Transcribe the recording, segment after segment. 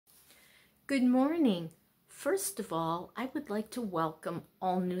Good morning. First of all, I would like to welcome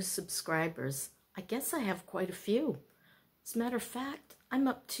all new subscribers. I guess I have quite a few. As a matter of fact, I'm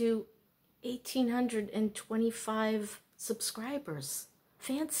up to 1,825 subscribers.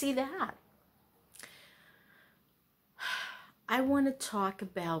 Fancy that. I want to talk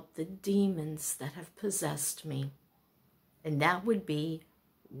about the demons that have possessed me. And that would be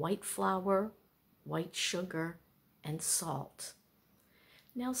white flour, white sugar, and salt.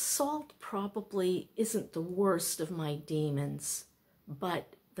 Now, salt probably isn't the worst of my demons,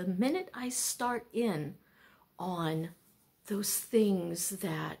 but the minute I start in on those things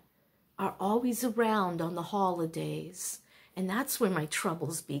that are always around on the holidays, and that's where my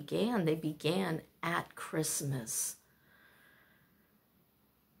troubles began. They began at Christmas.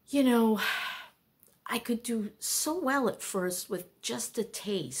 You know, I could do so well at first with just a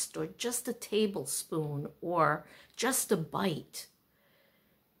taste or just a tablespoon or just a bite.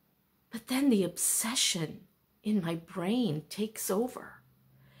 But then the obsession in my brain takes over.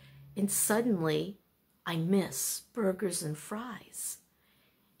 And suddenly I miss burgers and fries.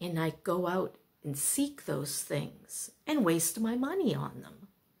 And I go out and seek those things and waste my money on them.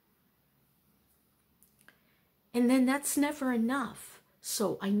 And then that's never enough.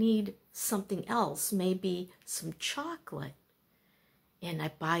 So I need something else, maybe some chocolate. And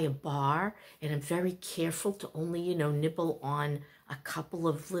I buy a bar, and I'm very careful to only, nibble on a couple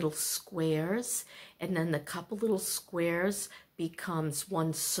of little squares. And then the couple little squares becomes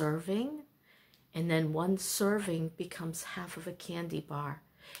one serving. And then one serving becomes half of a candy bar.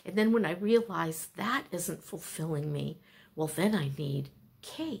 And then when I realize that isn't fulfilling me, well, then I need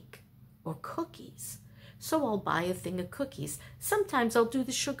cake or cookies. So I'll buy a thing of cookies. Sometimes I'll do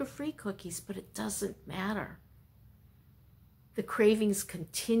the sugar-free cookies, but it doesn't matter. The cravings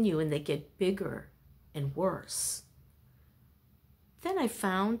continue and they get bigger and worse. Then I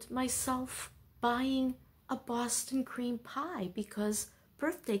found myself buying a Boston cream pie because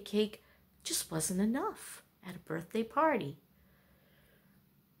birthday cake just wasn't enough at a birthday party.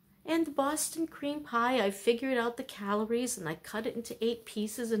 And the Boston cream pie, I figured out the calories and I cut it into 8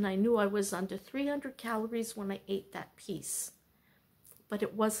 pieces, and I knew I was under 300 calories when I ate that piece. But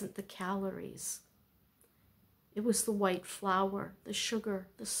it wasn't the calories. It was the white flour, the sugar,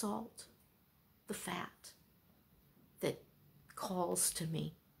 the salt, the fat that calls to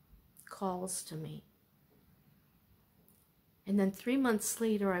me. And then 3 months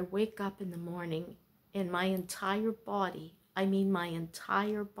later, I wake up in the morning and my entire body, my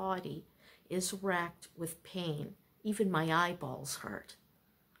entire body is racked with pain. Even my eyeballs hurt.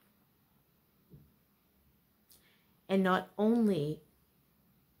 And not only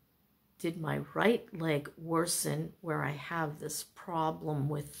did my right leg worsen, where I have this problem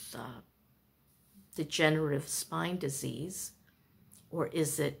with degenerative spine disease, or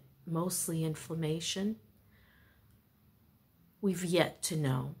is it mostly inflammation? We've yet to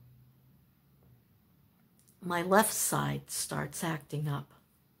know. My left side starts acting up.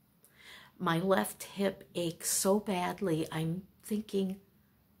 My left hip aches so badly, I'm thinking,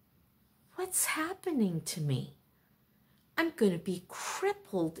 what's happening to me? I'm going to be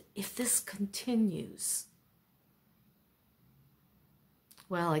crippled if this continues.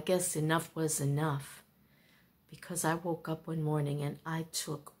 Well, I guess enough was enough, because I woke up one morning and I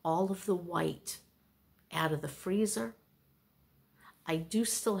took all of the white out of the freezer. I do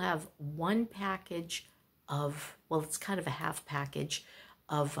still have one package of, well, it's kind of a half package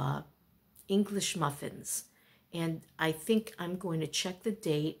of English muffins. And I think I'm going to check the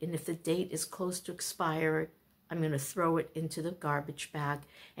date, and if the date is close to expire, I'm going to throw it into the garbage bag.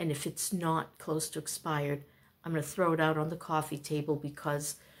 And if it's not close to expired, I'm going to throw it out on the coffee table,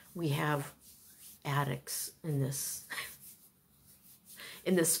 because we have addicts in this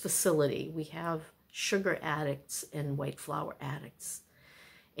in this facility. We have sugar addicts and white flour addicts.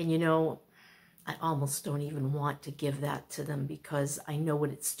 And I almost don't even want to give that to them, because I know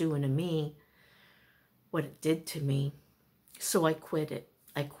what it's doing to me, what it did to me. So I quit it.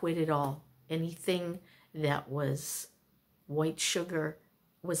 I quit it all. Anything that was white sugar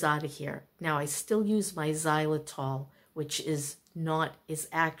was out of here. Now, I still use my xylitol, which is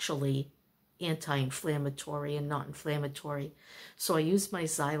actually anti-inflammatory and not inflammatory. So I use my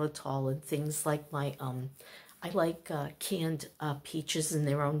xylitol and things like I like canned peaches in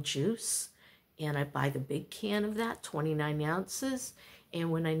their own juice. And I buy the big can of that, 29 ounces.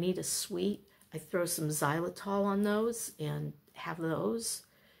 And when I need a sweet, I throw some xylitol on those and have those.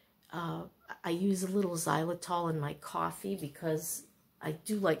 I use a little xylitol in my coffee because I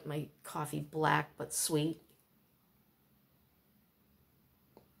do like my coffee black but sweet.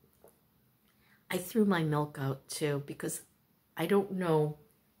 I threw my milk out too because I don't know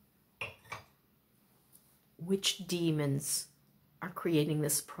which demons are creating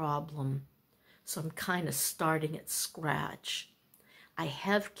this problem. So I'm kind of starting at scratch. I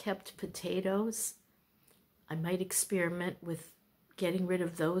have kept potatoes. I might experiment with getting rid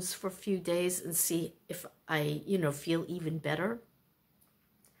of those for a few days and see if I, feel even better.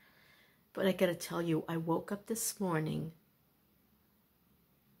 But I gotta tell you, I woke up this morning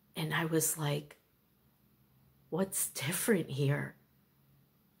and I was like, what's different here?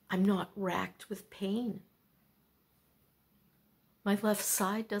 I'm not racked with pain. My left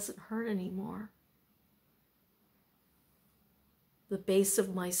side doesn't hurt anymore. The base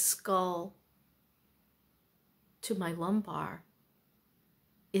of my skull to my lumbar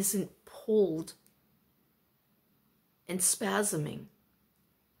isn't pulled and spasming.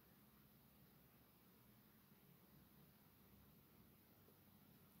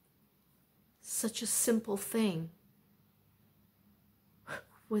 Such a simple thing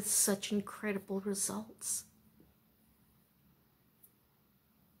with such incredible results.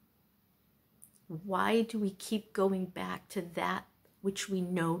 Why do we keep going back to that which we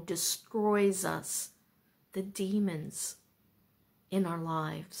know destroys us, the demons in our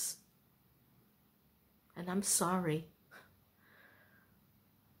lives? And I'm sorry,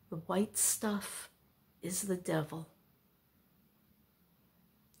 the white stuff is the devil.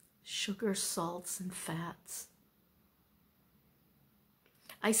 Sugar, salts, and fats.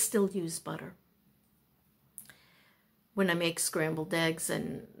 I still use butter when I make scrambled eggs,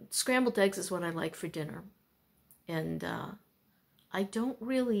 and scrambled eggs is what I like for dinner. And I don't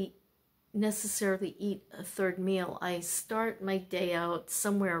really necessarily eat a third meal. I start my day out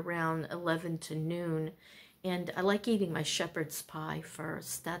somewhere around 11 to noon, and I like eating my shepherd's pie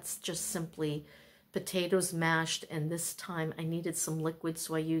first. That's just simply potatoes mashed, and this time I needed some liquid,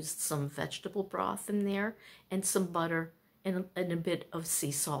 so I used some vegetable broth in there and some butter and a bit of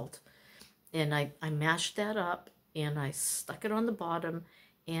sea salt. And I mashed that up, and I stuck it on the bottom,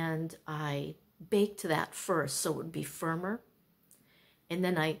 and I baked that first so it would be firmer. And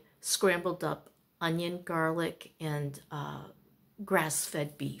then I scrambled up onion, garlic, and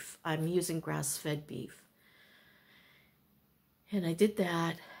grass-fed beef. I'm using grass-fed beef. And I did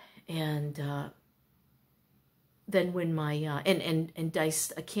that, and then when my, and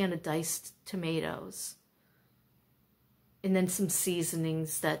diced, a can of diced tomatoes. And then some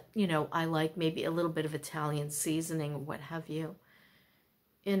seasonings that, I like, maybe a little bit of Italian seasoning or what have you.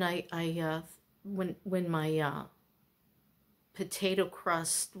 And when my potato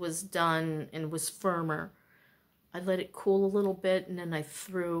crust was done and was firmer, I let it cool a little bit, and then I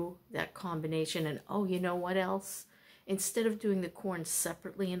threw that combination. And oh, you know what else? Instead of doing the corn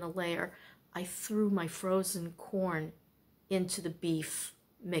separately in a layer, I threw my frozen corn into the beef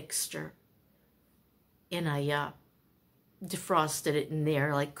mixture. And I defrosted it in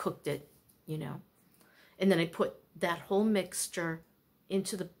there, like cooked it, And then I put that whole mixture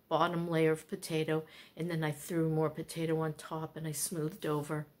into the bottom layer of potato, and then I threw more potato on top, and I smoothed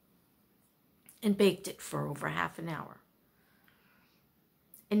over and baked it for over half an hour.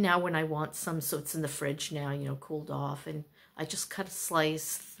 And now when I want some, so it's in the fridge now, cooled off, and I just cut a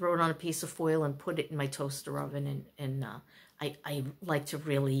slice, throw it on a piece of foil, and put it in my toaster oven, and I like to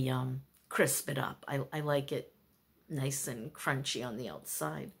really crisp it up. I like it nice and crunchy on the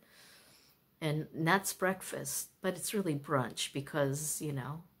outside. And that's breakfast, but it's really brunch because,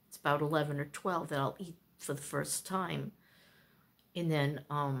 it's about 11 or 12 that I'll eat for the first time. And then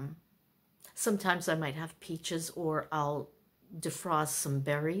sometimes I might have peaches, or I'll defrost some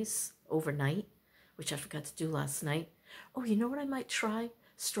berries overnight, which I forgot to do last night. Oh, you know what I might try?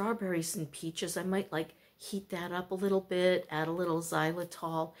 Strawberries and peaches. I might heat that up a little bit, add a little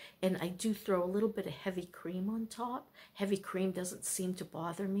xylitol, and I do throw a little bit of heavy cream on top. Heavy cream doesn't seem to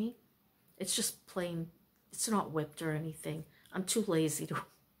bother me. It's just plain, it's not whipped or anything. I'm too lazy to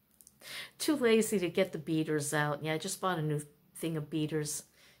get the beaters out. Yeah, I just bought a new thing of beaters,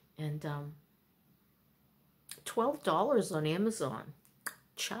 and $12 on Amazon.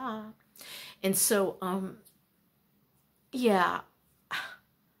 Cha. And so, yeah,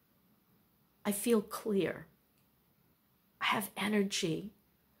 I feel clear. I have energy.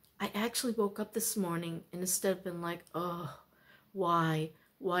 I actually woke up this morning, and instead of being like, oh, why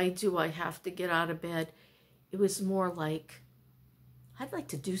do I have to get out of bed? It was more like, I'd like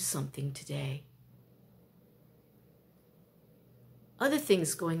to do something today. Other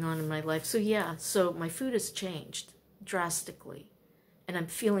things going on in my life. So yeah, so my food has changed drastically, and I'm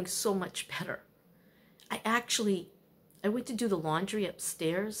feeling so much better. I went to do the laundry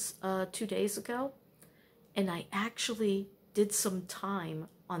upstairs 2 days ago, and I actually did some time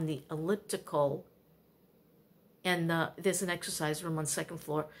on the elliptical, and there's an exercise room on the second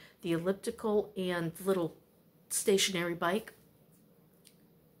floor, the elliptical and little stationary bike.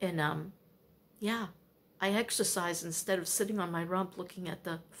 And yeah, I exercise instead of sitting on my rump looking at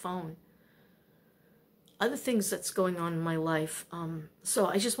the phone. Other things that's going on in my life. So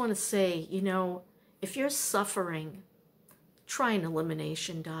I just want to say, you know, if you're suffering, try an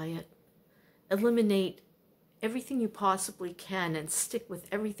elimination diet. Eliminate everything you possibly can and stick with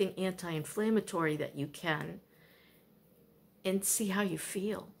everything anti-inflammatory that you can and see how you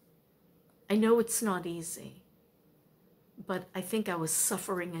feel. I know it's not easy, but I think I was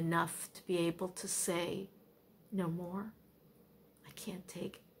suffering enough to be able to say, no more. I can't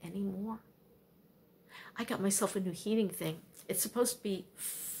take any more. I got myself a new heating thing. It's supposed to be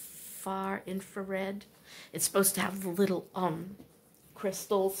far infrared. It's supposed to have the little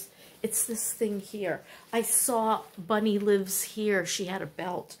crystals. It's this thing here. I saw Bunny Lives Here. She had a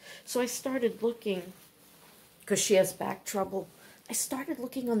belt. So I started looking, because she has back trouble. I started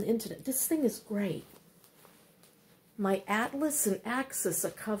looking on the internet. This thing is great. My atlas and axis are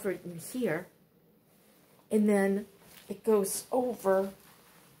covered in here. And then it goes over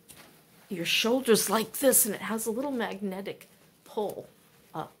your shoulders like this, and it has a little magnetic pull,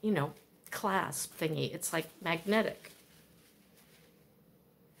 you know, clasp thingy. It's like magnetic.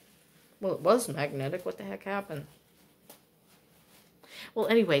 Well, it was magnetic. What the heck happened? Well,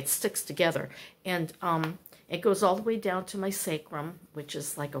 anyway, it sticks together. And it goes all the way down to my sacrum, which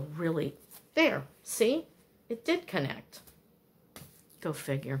is like a really... There, see? It did connect. Go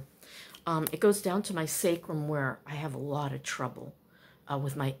figure. It goes down to my sacrum where I have a lot of trouble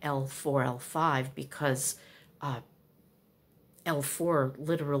with my L4, L5 because L4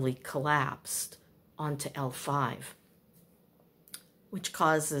 literally collapsed onto L5, which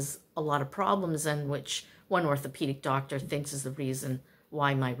causes a lot of problems and which one orthopedic doctor thinks is the reason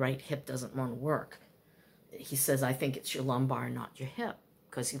why my right hip doesn't want to work. He says, I think it's your lumbar, not your hip,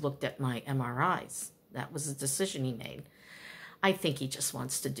 because he looked at my MRIs. That was the decision he made. I think he just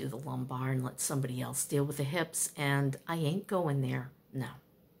wants to do the lumbar and let somebody else deal with the hips, and I ain't going there. No.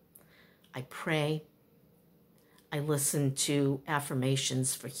 I pray. I listen to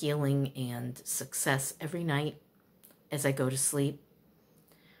affirmations for healing and success every night as I go to sleep.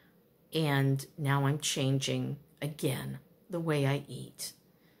 And now I'm changing again the way I eat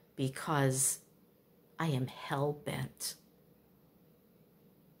because I am hell-bent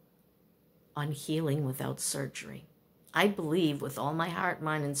on healing without surgery. I believe with all my heart,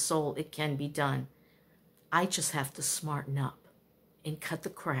 mind, and soul it can be done. I just have to smarten up and cut the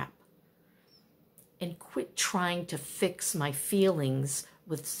crap and quit trying to fix my feelings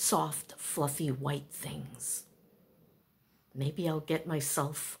with soft, fluffy white things. Maybe I'll get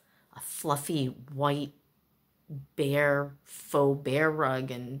myself a fluffy white bear, faux bear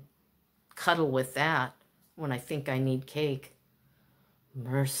rug and cuddle with that when I think I need cake.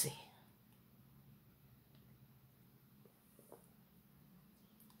 Mercy.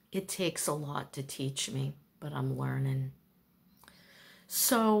 It takes a lot to teach me, but I'm learning.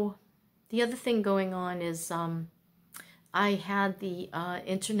 So the other thing going on is I had the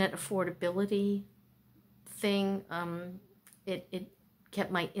internet affordability thing. It kept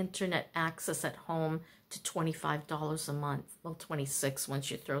my internet access at home to $25 a month. Well, $26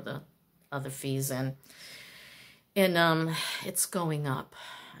 once you throw the other fees in. And it's going up.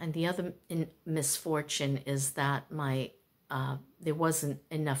 And the other misfortune is that my there wasn't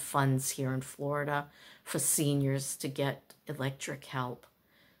enough funds here in Florida for seniors to get electric help.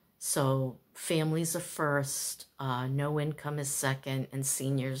 So families are first, no income is second, and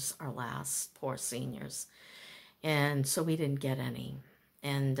seniors are last, poor seniors. And so we didn't get any.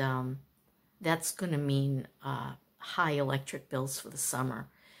 And that's going to mean high electric bills for the summer.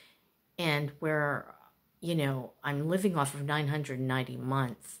 And where, you know, I'm living off of $990 a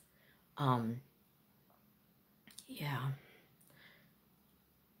month. Yeah.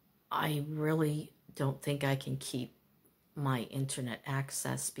 I really don't think I can keep my internet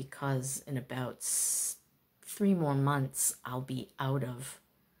access because in about 3 more months, I'll be out of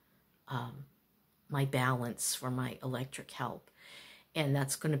my balance for my electric help. And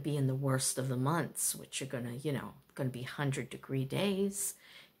that's going to be in the worst of the months, which are going to, you know, going to be 100-degree days.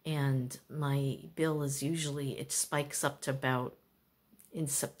 And my bill is usually, it spikes up to about, in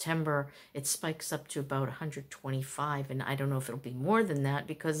September, it spikes up to about 125. And I don't know if it'll be more than that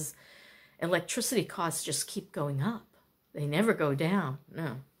because electricity costs just keep going up. They never go down.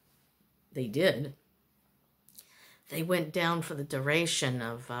 No, they did. They went down for the duration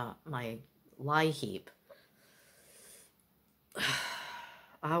of my lie heap.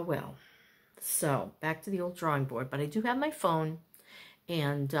 Ah, well. So, back to the old drawing board. But I do have my phone.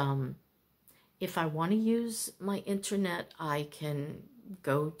 And if I want to use my internet, I can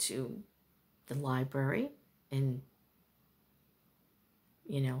go to the library and,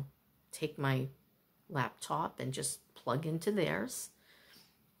 you know, take my laptop and just plug into theirs.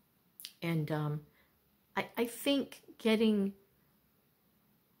 And I think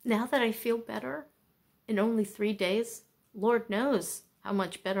now that I feel better in only 3 days, Lord knows how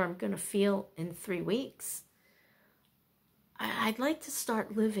much better I'm going to feel in 3 weeks. I'd like to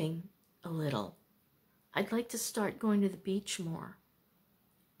start living a little. I'd like to start going to the beach more.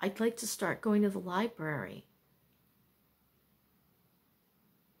 I'd like to start going to the library.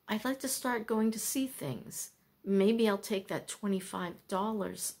 I'd like to start going to see things. Maybe I'll take that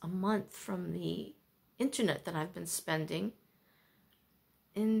 $25 a month from the internet that I've been spending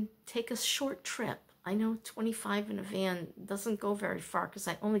and take a short trip. I know 25 in a van doesn't go very far because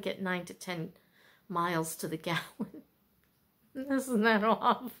I only get 9 to 10 miles to the gallon. Isn't that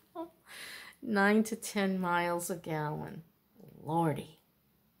awful? 9 to 10 miles a gallon. Lordy.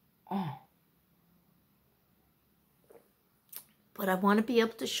 Oh. But I want to be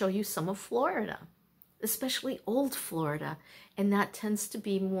able to show you some of Florida, especially old Florida. And that tends to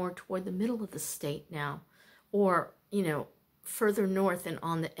be more toward the middle of the state now, or, you know, further north and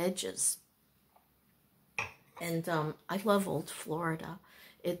on the edges. And I love old Florida.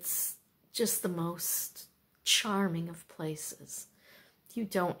 It's just the most charming of places. You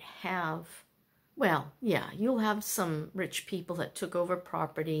don't have, well, yeah, you'll have some rich people that took over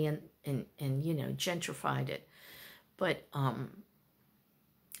property and you know, gentrified it. But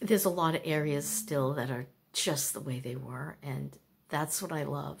there's a lot of areas still that are just the way they were, and that's what I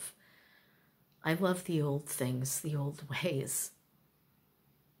love. I love the old things, the old ways.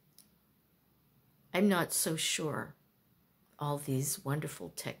 I'm not so sure all these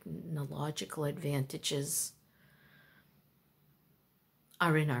wonderful technological advantages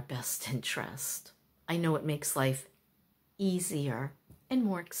are in our best interest. I know it makes life easier and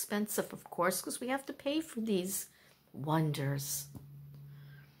more expensive, of course, because we have to pay for these wonders.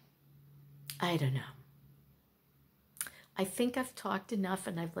 I don't know. I think I've talked enough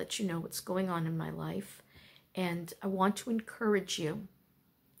and I've let you know what's going on in my life. And I want to encourage you.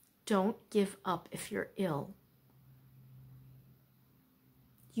 Don't give up if you're ill.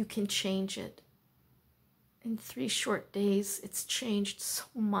 You can change it. In 3 short days, it's changed so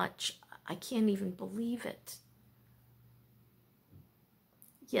much. I can't even believe it.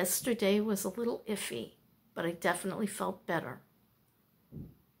 Yesterday was a little iffy, but I definitely felt better.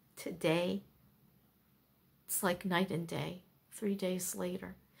 Today, it's like night and day, 3 days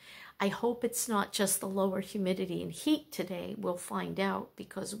later. I hope it's not just the lower humidity and heat today. We'll find out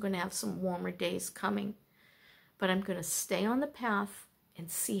because we're going to have some warmer days coming. But I'm going to stay on the path and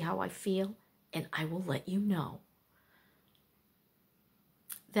see how I feel, and I will let you know.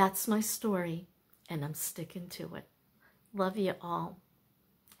 That's my story, and I'm sticking to it. Love you all.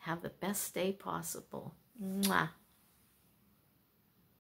 Have the best day possible. Mwah.